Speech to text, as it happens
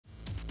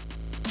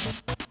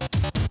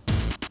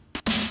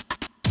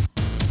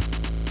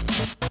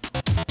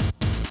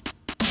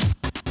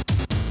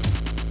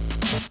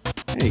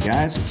Hey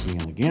guys, it's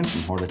Neil again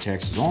from Heart of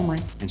Texas Armory,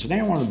 and today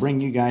I wanted to bring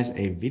you guys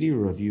a video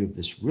review of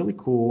this really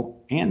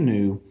cool and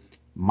new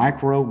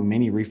micro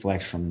mini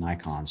reflex from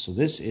Nikon. So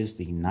this is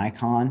the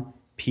Nikon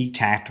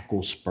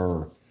P-Tactical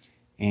SPUR,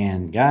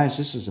 and guys,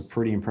 this is a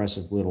pretty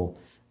impressive little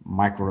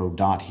micro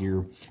dot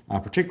here,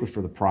 particularly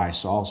for the price.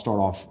 So I'll start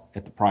off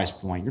at the price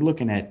point. You're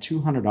looking at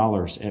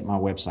 $200 at my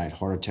website,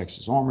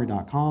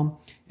 heartoftexasarmory.com,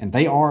 and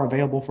they are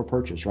available for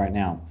purchase right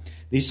now.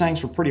 These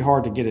things were pretty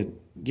hard to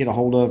get a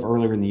hold of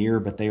earlier in the year,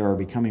 but they are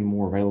becoming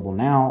more available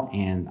now,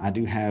 and I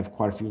do have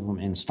quite a few of them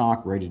in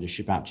stock ready to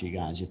ship out to you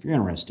guys if you're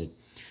interested.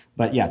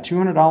 But yeah,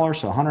 $200,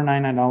 so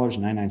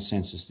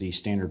 $199.99 is the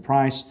standard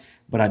price,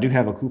 but I do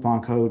have a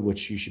coupon code,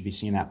 which you should be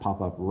seeing that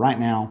pop up right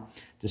now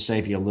to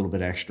save you a little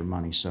bit extra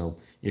money. So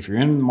if you're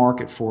in the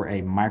market for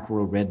a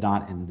micro red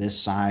dot in this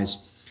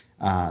size,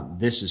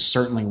 this is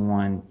certainly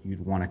one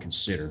you'd want to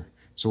consider.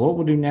 So what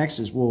we'll do next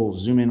is we'll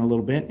zoom in a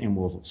little bit and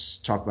we'll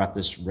talk about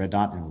this red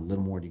dot in a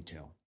little more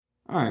detail.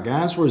 All right,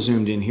 guys, we're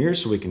zoomed in here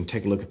so we can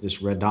take a look at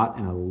this red dot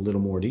in a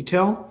little more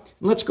detail.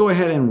 Let's go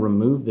ahead and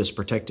remove this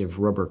protective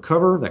rubber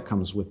cover that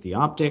comes with the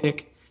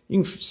optic. You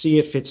can see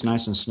it fits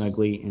nice and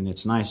snugly, and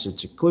it's nice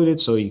it's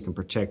occluded so you can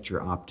protect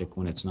your optic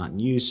when it's not in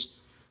use.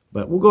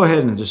 But we'll go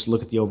ahead and just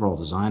look at the overall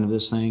design of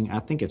this thing. I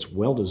think it's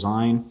well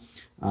designed.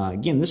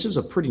 Again, this is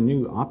a pretty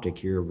new optic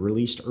here,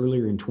 released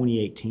earlier in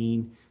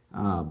 2018,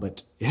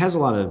 but it has a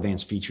lot of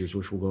advanced features,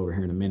 which we'll go over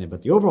here in a minute.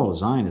 But the overall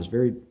design is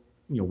very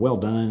well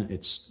done.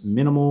 It's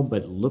minimal,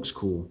 but it looks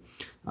cool.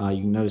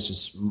 You can notice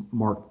it's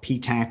marked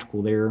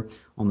P-Tactical there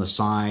on the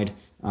side,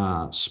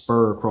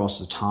 SPUR across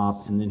the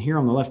top, and then here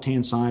on the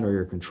left-hand side are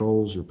your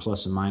controls, your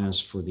plus and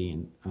minus for the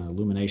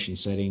illumination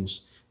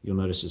settings. You'll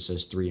notice it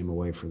says 3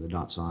 MOA for the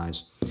dot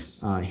size.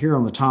 Here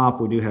on the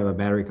top, we do have a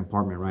battery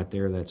compartment right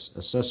there that's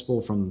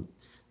accessible from,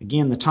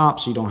 again, the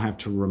top, so you don't have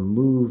to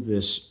remove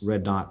this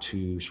red dot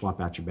to swap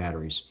out your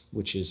batteries,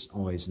 which is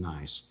always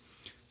nice.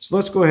 So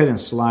let's go ahead and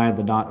slide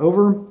the dot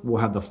over.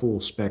 We'll have the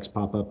full specs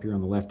pop up here on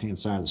the left-hand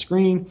side of the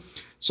screen.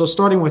 So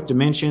starting with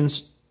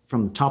dimensions,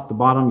 from the top to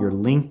bottom, your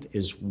length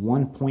is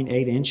 1.8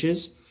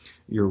 inches.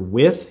 Your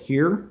width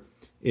here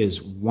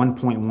is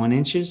 1.1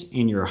 inches,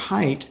 and your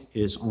height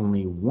is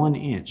only 1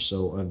 inch.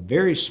 So a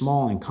very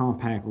small and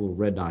compact little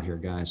red dot here,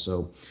 guys.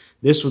 So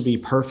this would be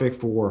perfect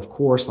for, of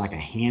course, like a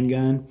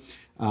handgun.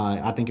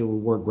 I think it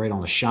would work great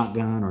on a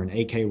shotgun or an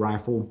AK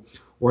rifle,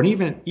 or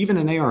even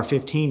an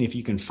AR-15 if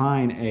you can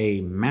find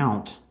a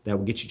mount that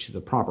will get you to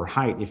the proper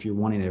height if you're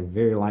wanting a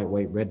very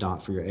lightweight red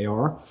dot for your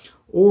AR,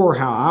 or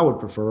how I would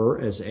prefer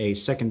as a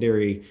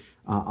secondary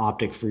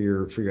optic for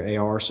your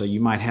AR. So you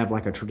might have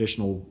like a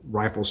traditional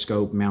rifle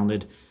scope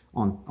mounted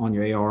on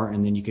your AR,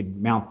 and then you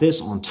could mount this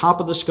on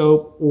top of the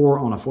scope or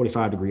on a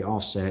 45-degree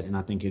offset, and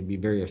I think it'd be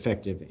very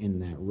effective in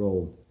that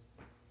role.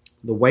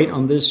 The weight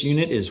on this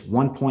unit is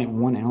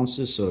 1.1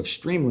 ounces, so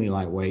extremely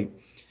lightweight.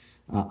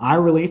 Eye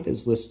relief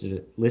is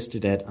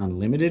listed at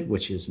unlimited,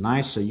 which is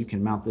nice, so you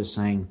can mount this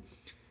thing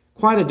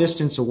quite a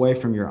distance away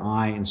from your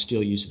eye and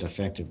still use it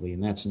effectively,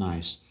 and that's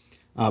nice.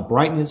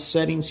 Brightness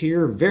settings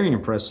here, very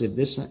impressive.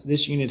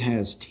 This unit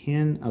has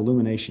 10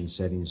 illumination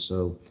settings,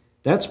 so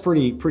that's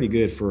pretty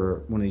good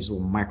for one of these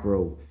little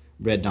micro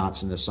red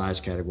dots in the size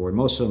category.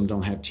 Most of them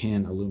don't have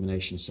 10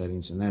 illumination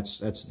settings, and that's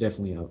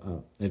definitely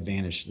an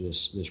advantage to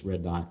this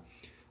red dot.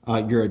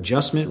 Your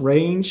adjustment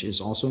range is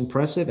also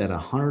impressive at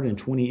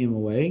 120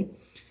 MOA.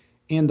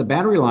 And the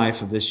battery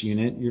life of this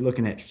unit, you're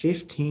looking at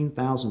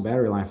 15,000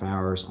 battery life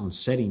hours on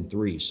setting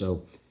 3.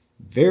 So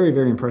very,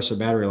 very impressive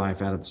battery life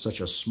out of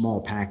such a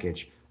small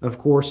package. Of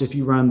course, if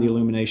you run the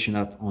illumination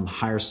up on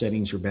higher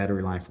settings, your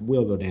battery life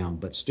will go down.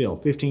 But still,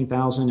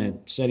 15,000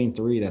 at setting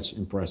 3, that's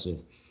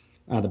impressive.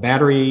 The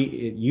battery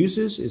it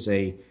uses is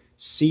a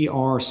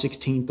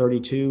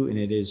CR1632, and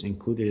it is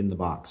included in the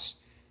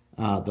box.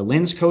 The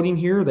lens coating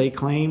here, they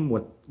claim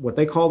what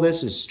they call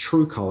this is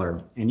true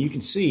color. And you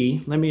can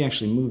see, let me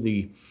actually move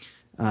the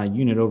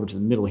unit over to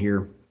the middle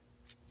here.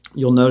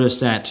 You'll notice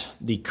that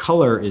the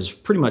color is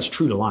pretty much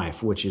true to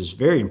life, which is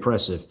very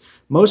impressive.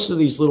 Most of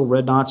these little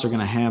red dots are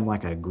going to have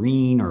like a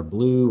green or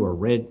blue or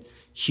red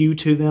hue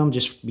to them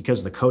just because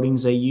of the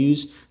coatings they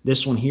use.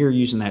 This one here,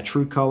 using that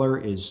true color,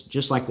 is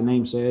just like the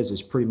name says,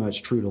 is pretty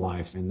much true to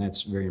life, and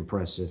that's very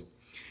impressive.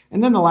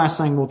 And then the last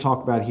thing we'll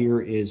talk about here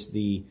is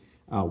the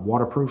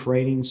waterproof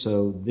rating.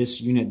 So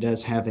this unit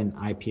does have an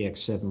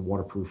IPX7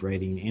 waterproof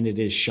rating, and it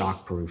is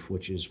shockproof,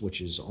 which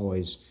is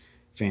always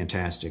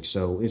fantastic.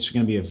 So it's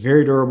going to be a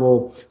very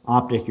durable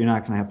optic. You're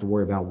not going to have to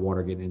worry about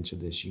water getting into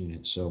this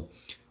unit. So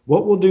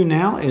what we'll do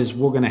now is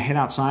we're going to head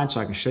outside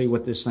so I can show you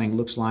what this thing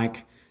looks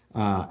like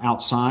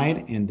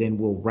outside, and then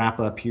we'll wrap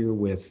up here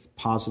with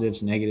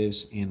positives,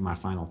 negatives, and my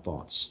final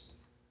thoughts.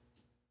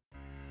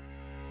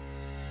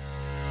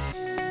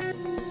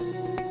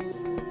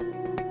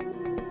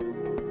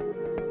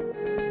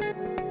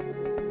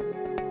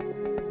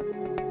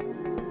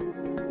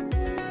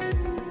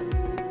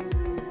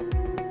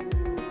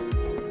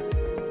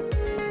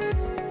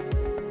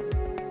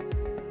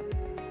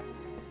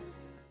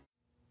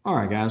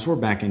 Alright guys, we're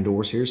back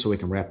indoors here so we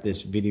can wrap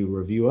this video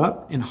review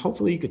up, and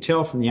hopefully you could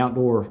tell from the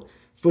outdoor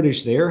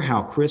footage there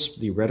how crisp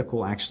the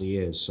reticle actually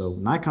is. So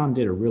Nikon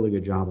did a really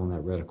good job on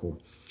that reticle.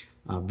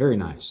 Very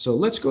nice. So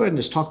let's go ahead and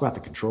just talk about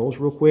the controls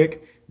real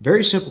quick.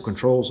 Very simple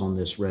controls on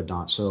this red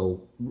dot.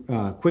 So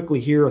quickly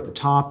here at the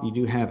top, you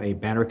do have a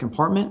battery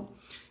compartment,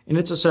 and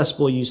it's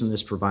accessible using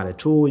this provided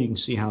tool. You can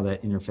see how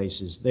that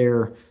interface is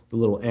there. The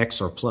little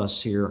X or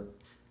plus here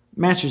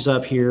matches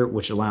up here,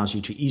 which allows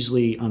you to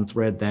easily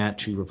unthread that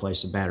to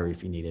replace the battery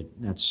if you need it.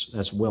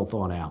 That's well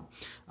thought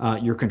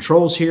out. Your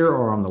controls here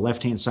are on the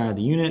left-hand side of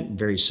the unit.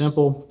 Very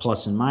simple,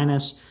 plus and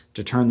minus.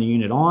 To turn the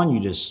unit on, you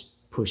just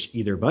push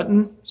either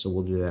button. So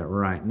we'll do that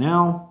right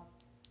now.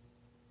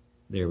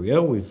 There we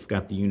go. We've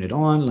got the unit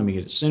on. Let me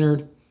get it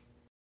centered.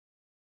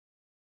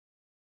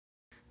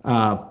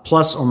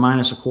 Plus or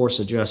minus, of course,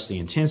 adjusts the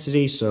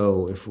intensity.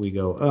 So if we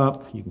go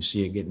up, you can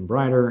see it getting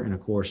brighter, and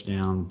of course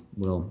down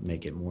will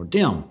make it more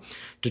dim.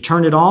 To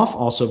turn it off,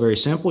 also very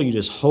simple. You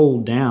just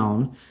hold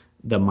down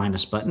the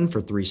minus button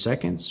for 3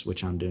 seconds,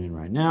 which I'm doing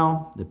right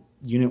now. The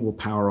unit will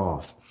power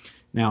off.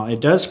 Now,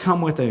 it does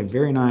come with a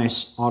very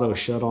nice auto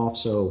shut off.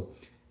 So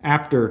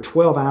after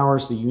 12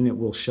 hours, the unit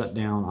will shut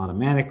down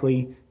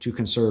automatically to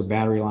conserve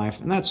battery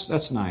life, and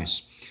that's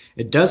nice.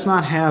 It does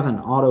not have an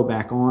auto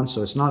back on,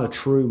 so it's not a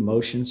true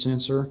motion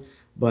sensor,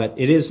 but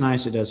it is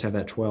nice. It does have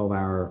that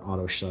 12-hour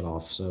auto shut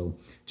off. So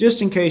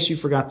just in case you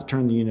forgot to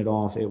turn the unit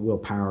off, it will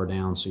power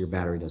down so your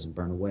battery doesn't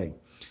burn away.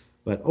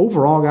 But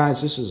overall,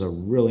 guys, this is a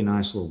really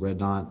nice little red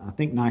dot. I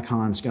think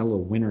Nikon's got a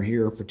little winner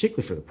here,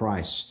 particularly for the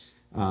price.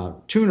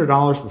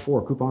 $200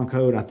 before a coupon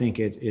code. I think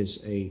it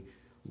is a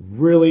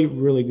really,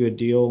 really good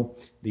deal.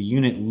 The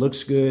unit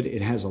looks good.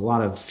 It has a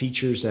lot of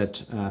features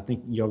that I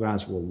think y'all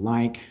guys will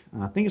like.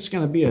 I think it's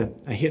going to be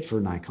a hit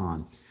for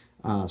Nikon.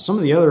 Some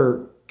of the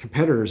other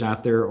competitors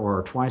out there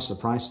are twice the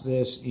price of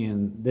this,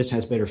 and this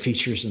has better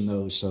features than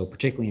those. So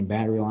particularly in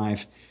battery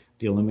life,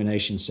 the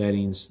illumination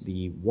settings,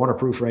 the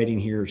waterproof rating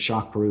here,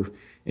 shockproof.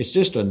 It's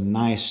just a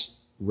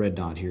nice red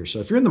dot here. So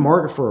if you're in the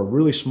market for a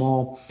really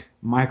small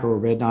micro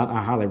red dot,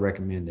 I highly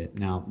recommend it.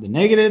 Now, the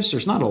negatives,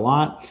 there's not a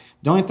lot.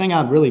 The only thing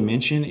I'd really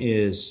mention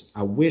is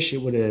I wish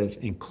it would have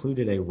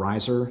included a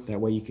riser. That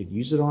way you could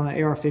use it on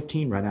an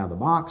AR-15 right out of the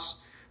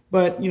box.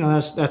 But, you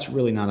know, that's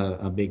really not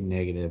a big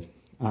negative.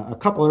 A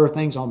couple other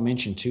things I'll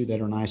mention, too,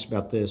 that are nice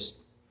about this.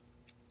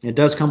 It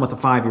does come with a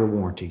 5-year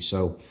warranty,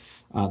 so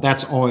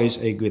that's always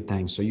a good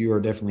thing. So you are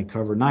definitely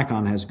covered.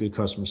 Nikon has good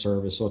customer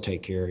service. They'll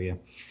take care of you.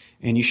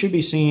 And you should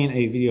be seeing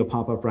a video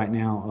pop up right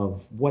now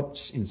of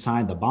what's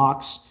inside the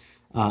box.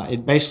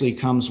 It basically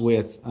comes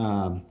with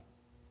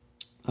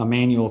a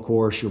manual, of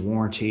course, your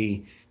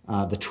warranty,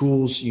 the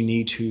tools you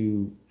need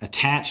to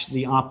attach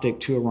the optic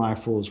to a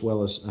rifle, as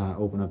well as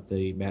open up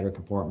the battery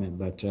compartment.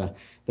 But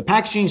the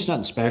packaging is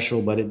nothing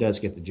special, but it does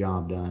get the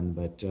job done.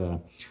 But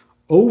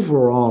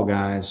overall,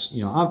 guys,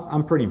 you know,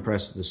 I'm pretty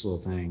impressed with this little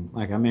thing.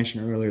 Like I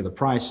mentioned earlier, the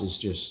price is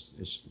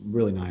it's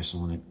really nice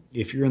on it.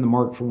 If you're in the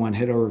market for one,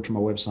 head over to my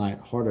website,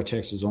 Heart of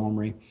Texas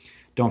Armory.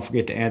 Don't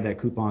forget to add that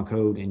coupon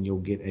code, and you'll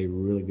get a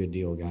really good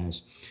deal,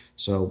 guys.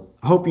 So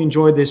I hope you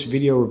enjoyed this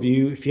video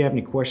review. If you have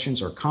any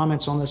questions or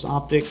comments on this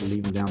optic,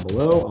 leave them down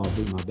below. I'll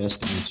do my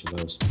best to answer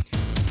those.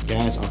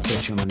 Guys, I'll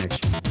catch you on the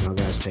next one. Y'all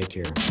guys take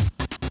care.